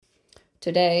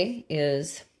Today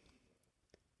is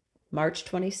March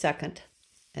 22nd,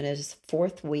 and it is the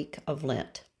fourth week of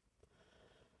Lent.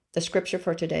 The scripture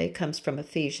for today comes from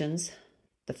Ephesians,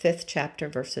 the 5th chapter,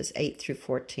 verses 8 through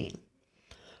 14.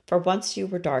 For once you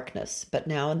were darkness, but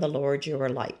now in the Lord you are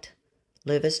light.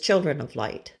 Live as children of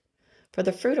light. For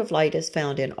the fruit of light is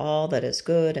found in all that is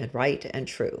good and right and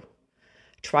true.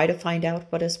 Try to find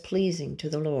out what is pleasing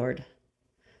to the Lord.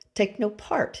 Take no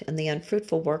part in the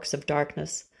unfruitful works of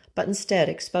darkness, but instead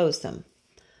expose them.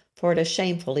 For it is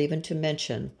shameful even to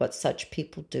mention what such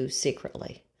people do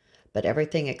secretly. But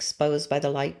everything exposed by the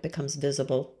light becomes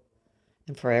visible,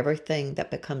 and for everything that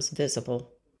becomes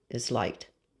visible is light.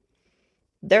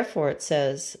 Therefore it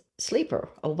says, Sleeper,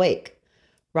 awake,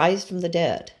 rise from the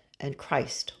dead, and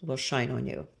Christ will shine on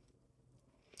you.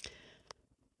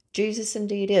 Jesus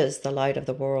indeed is the light of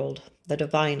the world, the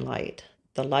divine light,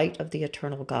 the light of the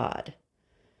eternal God.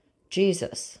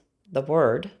 Jesus, the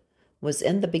Word, was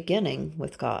in the beginning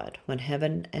with God when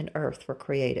heaven and earth were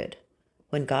created.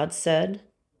 When God said,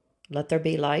 Let there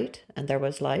be light, and there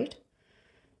was light,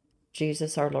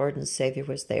 Jesus, our Lord and Savior,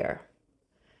 was there.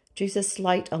 Jesus'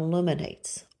 light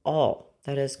illuminates all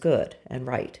that is good and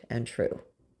right and true.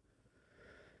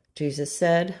 Jesus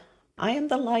said, I am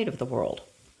the light of the world.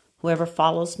 Whoever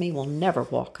follows me will never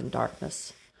walk in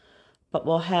darkness, but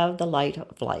will have the light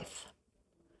of life.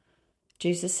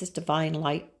 Jesus' divine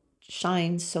light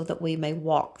shines so that we may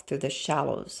walk through the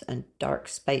shallows and dark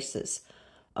spaces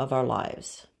of our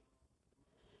lives.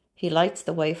 He lights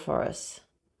the way for us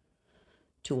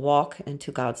to walk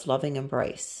into God's loving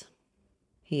embrace.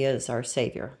 He is our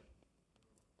Savior.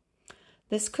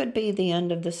 This could be the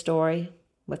end of the story,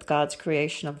 with God's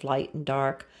creation of light and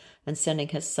dark and sending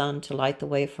His Son to light the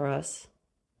way for us.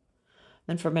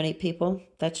 And for many people,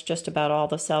 that's just about all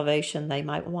the salvation they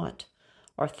might want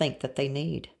or think that they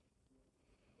need.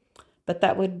 But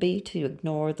that would be to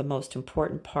ignore the most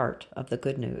important part of the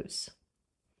good news.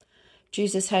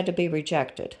 Jesus had to be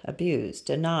rejected, abused,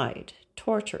 denied,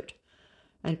 tortured,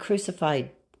 and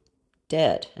crucified,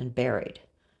 dead and buried,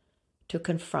 to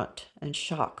confront and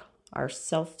shock our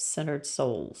self-centered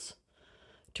souls,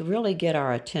 to really get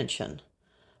our attention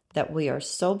that we are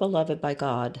so beloved by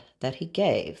God that He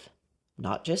gave,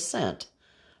 not just sent,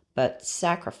 but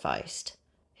sacrificed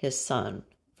His Son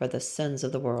for the sins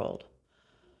of the world,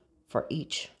 for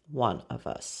each one of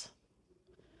us.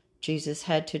 Jesus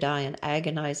had to die an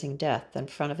agonizing death in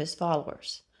front of His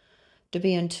followers, to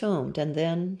be entombed, and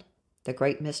then, the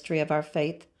great mystery of our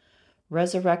faith,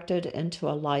 resurrected into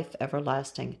a life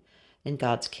everlasting in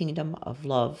God's kingdom of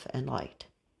love and light.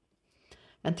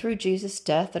 And through Jesus'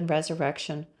 death and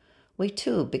resurrection, we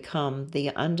too become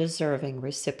the undeserving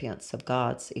recipients of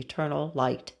God's eternal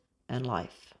light and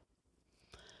life.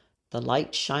 The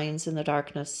light shines in the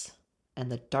darkness, and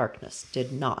the darkness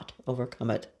did not overcome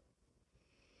it.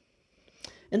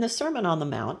 In the Sermon on the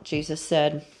Mount, Jesus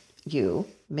said, You,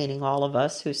 meaning all of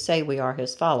us who say we are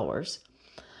His followers,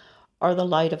 are the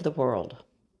light of the world.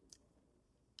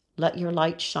 Let your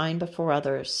light shine before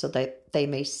others so that they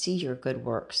may see your good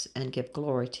works and give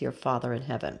glory to your Father in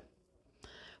heaven.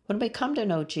 When we come to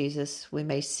know Jesus, we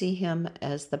may see Him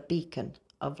as the beacon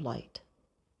of light.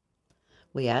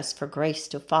 We ask for grace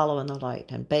to follow in the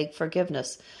light and beg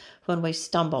forgiveness when we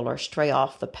stumble or stray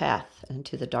off the path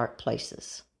into the dark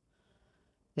places.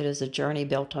 It is a journey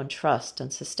built on trust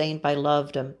and sustained by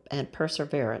love and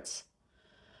perseverance,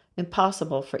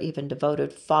 impossible for even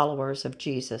devoted followers of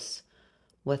Jesus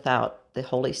without the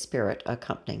Holy Spirit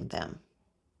accompanying them.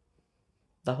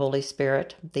 The Holy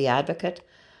Spirit, the advocate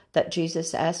that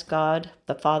Jesus asked God,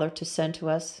 the Father, to send to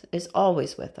us, is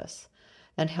always with us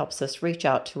and helps us reach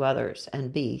out to others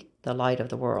and be the light of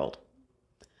the world.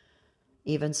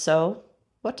 Even so,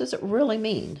 what does it really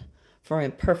mean for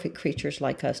imperfect creatures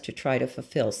like us to try to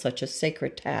fulfill such a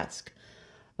sacred task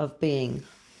of being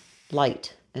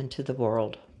light into the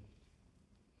world?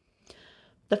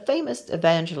 The famous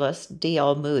evangelist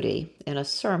D.L. Moody, in a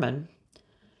sermon,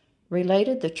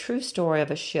 related the true story of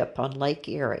a ship on Lake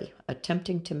Erie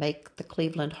attempting to make the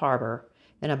Cleveland harbor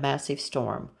in a massive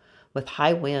storm with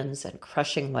high winds and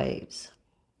crushing waves.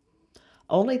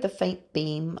 Only the faint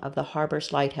beam of the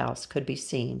harbor's lighthouse could be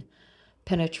seen,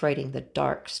 penetrating the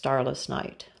dark, starless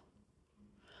night.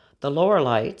 The lower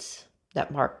lights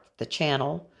that mark the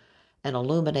channel and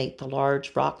illuminate the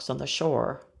large rocks on the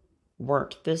shore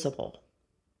weren't visible.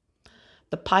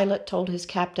 The pilot told his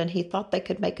captain he thought they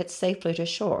could make it safely to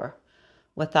shore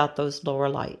without those lower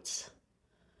lights.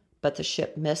 But the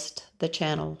ship missed the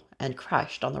channel and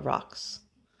crashed on the rocks.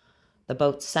 The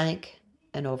boat sank,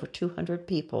 and over 200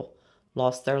 people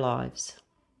lost their lives.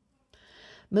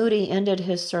 Moody ended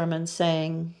his sermon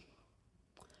saying,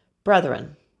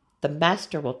 Brethren, the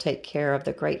Master will take care of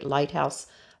the great lighthouse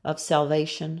of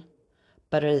salvation,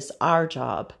 but it is our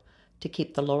job to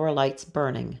keep the lower lights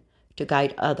burning to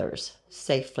guide others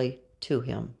safely to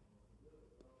Him.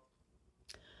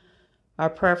 Our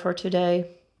prayer for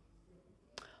today: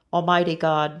 Almighty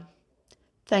God,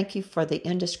 thank you for the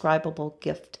indescribable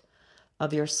gift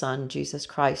of your Son, Jesus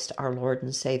Christ, our Lord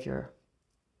and Savior.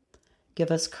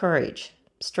 Give us courage,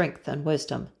 strength, and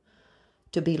wisdom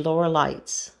to be lower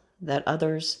lights, that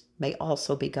others may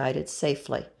also be guided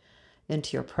safely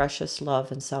into your precious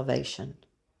love and salvation.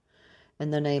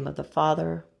 In the name of the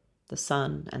Father, the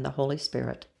Son, and the Holy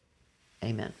Spirit.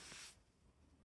 Amen.